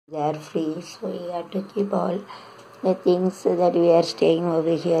They are free, so we have to keep all the things that we are staying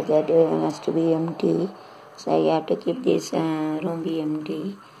over here that must be empty. So you have to keep this room be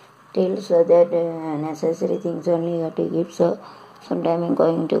empty till so that necessary things only you have to keep. So sometime I'm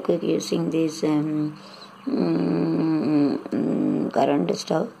going to cook using this current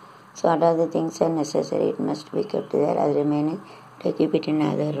stove. So what are the things are necessary, it must be kept there as remaining to keep it in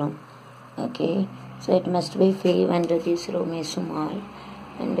another room. Okay, so it must be free when this room is small,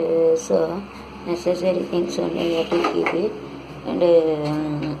 and so necessary things only you have to keep it, and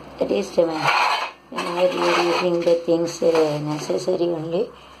at least whenever you are using the things necessary only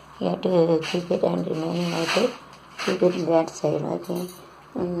you have to keep it and remaining like it, keep it that side. Okay.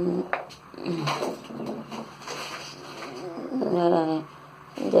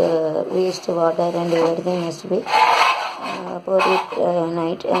 The waste water and everything must be pour it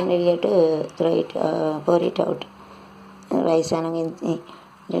night, and you have to throw it, pour it out. வயசானவங்க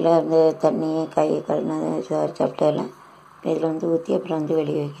இதில் வந்து தண்ணி கை கழுவினது சாப்பிட்டெல்லாம் இதில் வந்து ஊற்றி அப்புறம் வந்து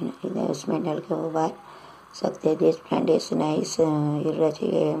வெளியே வைக்கணும். இது smell bar Sakthi this plant is nice இருவாச்சி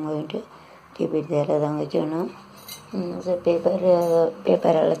போயிட்டு கீப் இட் தேர் தான் வைக்கணும். So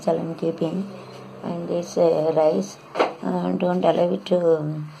paper அழைச்சாலும் keeping and this rice don't allow it to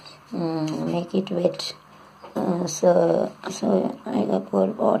make it wet. So I got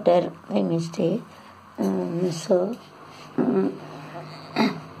poured water by mistake. So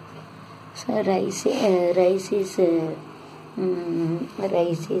rice is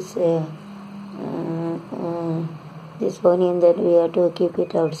this onion that we have to keep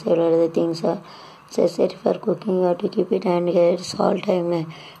it outside. All the things are necessary for cooking, you have to keep it, and salt I'm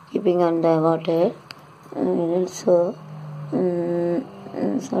keeping on the water. So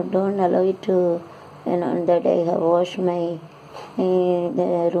don't allow it to, on that I have washed my the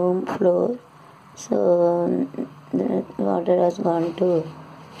room floor, so the water has gone to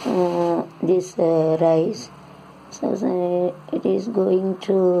this rice, so it is going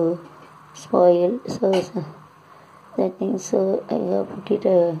to spoil. So that means I have put it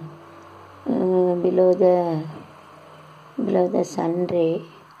below the sun ray,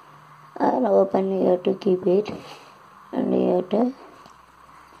 or openly you have to keep it, and you have to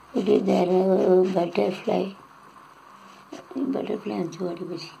put it there. Butterfly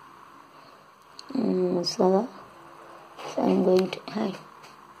so I'm going to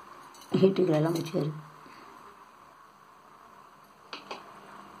heat it along with you.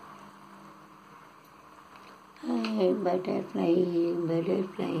 Butterfly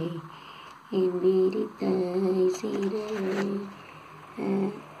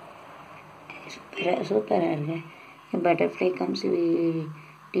super. A butterfly comes, we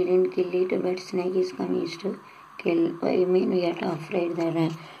didn't kill it, but snake is coming to kill. I mean, we are afraid that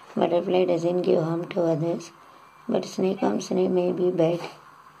butterfly doesn't give harm to others, but snake comes, snake may be bite.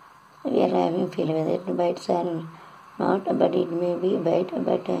 We are having feel whether it bites or not, but it may be bite.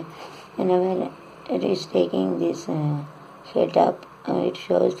 But whenever it is taking this head up, it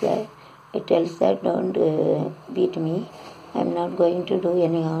shows that it tells that don't beat me, I'm not going to do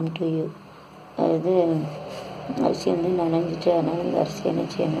any harm to you. அது அரிசி வந்து நனைஞ்சிட்டு அதனால் அரிசி என்ன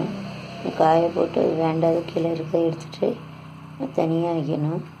செய்யணும், காய போட்டு வேண்டாத கீழே இருக்க எடுத்துகிட்டு तनिया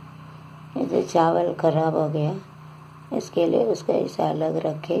வைக்கணும். இது चावल खराब हो गया, इसके लिए उसका ऐसा अलग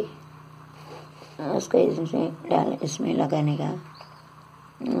रखे, उसको इसमें लगाने का,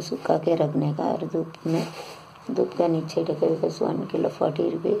 सुखा के रखने का, और धूप का नीचे ढके, बिकॉज 1 kilo 40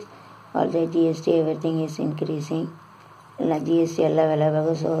 rupees. और the GST everything is increasing, GST ಎಲ್ಲ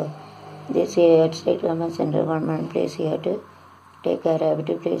available. So they say state government, central government place you have to take care of it,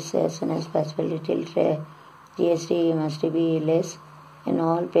 place as soon as possible. Little GST must be less. In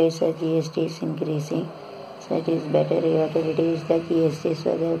all places GST is increasing, so it is better you have to reduce the GST so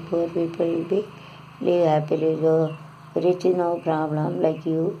the poor people will be live happily. So rich no problem, like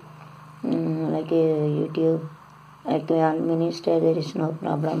you, like YouTube, like all minister, there is no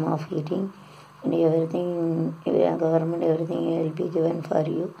problem of eating, and everything government everything will be given for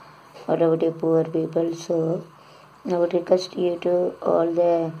you. What about the poor people? So I would request you to all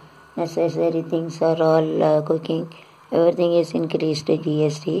the necessary things are all cooking, everything is increased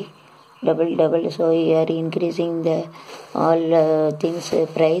GST double, so you are increasing the all things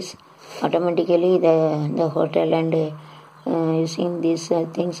price automatically. The hotel and using these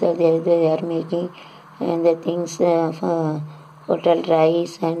things they are making, and the things hotel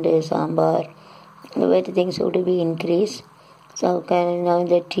rice and sambar, everything should be increased. So now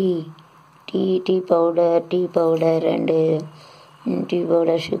the tea powder and tea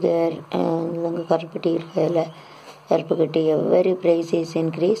powder, sugar, karpakati, every price is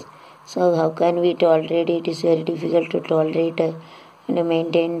increased. So how can we tolerate it? It is very difficult to tolerate and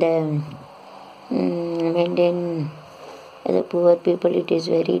maintain the poor people. It is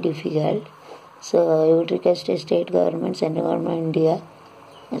very difficult. So I would request the state government, central government of India,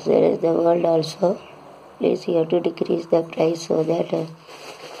 as well as the world also, please you have to decrease the price so that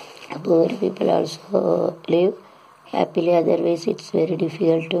poor people also live happily. Otherwise it's very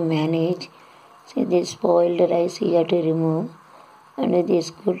difficult to manage. See, this spoiled rice you have to remove, and this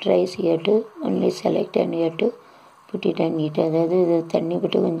good rice you have to only select and you have to put it and eat. அதாவது இது தண்ணி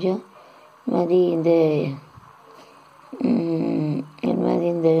விட்டு கொஞ்சம் மாதிரி இந்த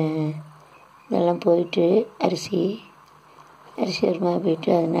இதெல்லாம் போயிட்டு அரிசி வருமா போயிட்டு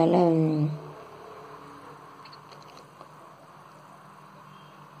அதனால்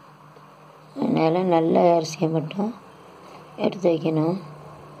நல்ல அரிசியை மட்டும் எடுத்து வைக்கணும்.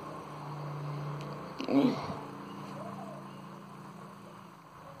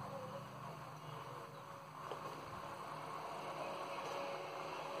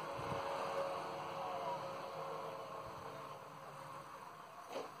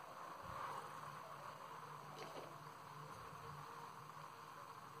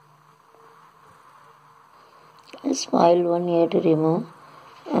 Spoiled one you have to remove.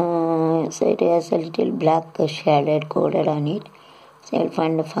 So it has a little black shaded coated on it. So I'll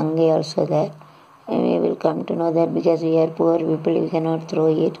find the fungi also there. And we will come to know that because we are poor people, we cannot throw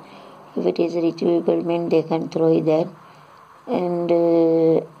it. If it is rich people, mean they can throw it there. And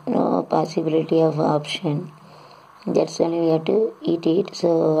no possibility of option. That's only we have to eat it. So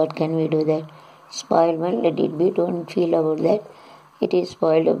what can we do that? Spoiled one, let it be. Don't feel about that. It is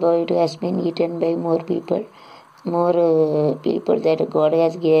spoiled about it has been eaten by more people. More people that God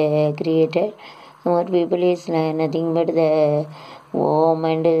has created. More people is nothing but the worm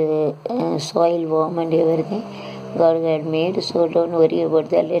and soil worm and everything God had made. So don't worry about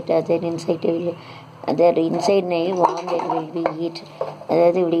that. Let other insect will other inside worm that will be eat.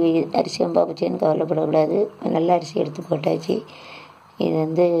 அதாவது இப்படி அரிசியம்பா பூச்சின்னு கவலைப்படக்கூடாது. நல்ல அரிசி எடுத்து போட்டாச்சு.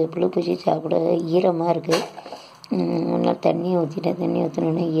 இது புழுப்பூச்சி சாப்பிட ஈரமாக இருக்குது. நல்லா தண்ணி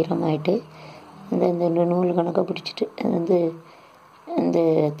ஊற்றினோடனே ஈரமாயிட்டு அந்த நூல் கணக்காக பிடிச்சிட்டு அந்த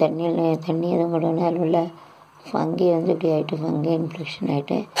தண்ணி எதுவும் போடணும். அதில் உள்ள ஃபங்கி இப்படி ஆகிட்டு ஃபங்கி இன்ஃபெக்ஷன்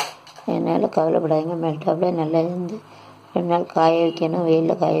ஆகிட்டு. அதனால் கவலைப்படாதீங்க. மெல்டாப்பில் நல்லா 2 நாள் காய வைக்கணும்,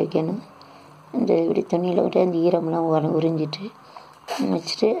 வெயிலில் காய வைக்கணும். இப்படி துணியில் விட்டு அந்த ஈரம்லாம் உறிஞ்சிட்டு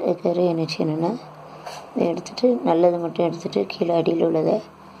வச்சுட்டு அதுக்கப்புறம் என்ன செய்யணுன்னா இதை எடுத்துகிட்டு நல்லது மட்டும் எடுத்துகிட்டு கீழே அடியில் உள்ளதை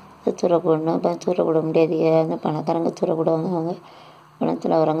தூர போடணும். இப்போ தூர போட முடியாது. அந்த பணக்காரங்க தூர போடுவாங்க. அவங்க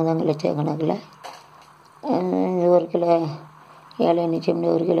பணத்தில் வரவங்க தாங்க லட்சக்கணக்கில். இது 1 கிலோ ஏழை நிச்சயம்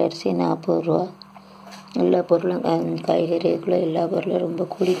 1 கிலோ அரிசி 40 ரூபா. எல்லா பொருளும் காய்கறிக்குள்ளே எல்லா பொருளும் ரொம்ப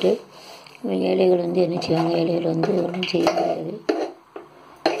கூடிட்டு ஏழைகள் என்ன செய்வாங்க? ஏழைகள் ஒன்றும் செய்ய முடியாது.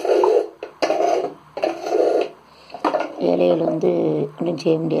 ஏழைகள் ஒன்றும்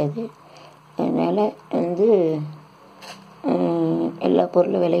செய்ய முடியாது. அதனால் எல்லா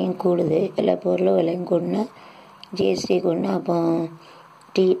பொருளும் விலையும் கூடுது. எல்லா பொருளும் விலையும் கூடுனா ஜிஎஸ்டி கூடுனா அப்போ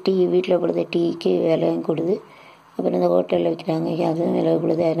டீ வீட்டில் கொடுத்த டீக்கு விலையும் கூடுது. அப்புறம் இந்த ஹோட்டலில் விற்கிறாங்க அதுவும் விலை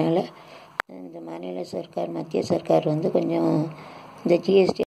கூடுது. அதனால் இந்த மாநில சர்க்கார் மத்திய சர்க்கார் கொஞ்சம் இந்த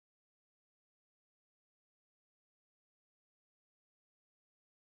ஜிஎஸ்டி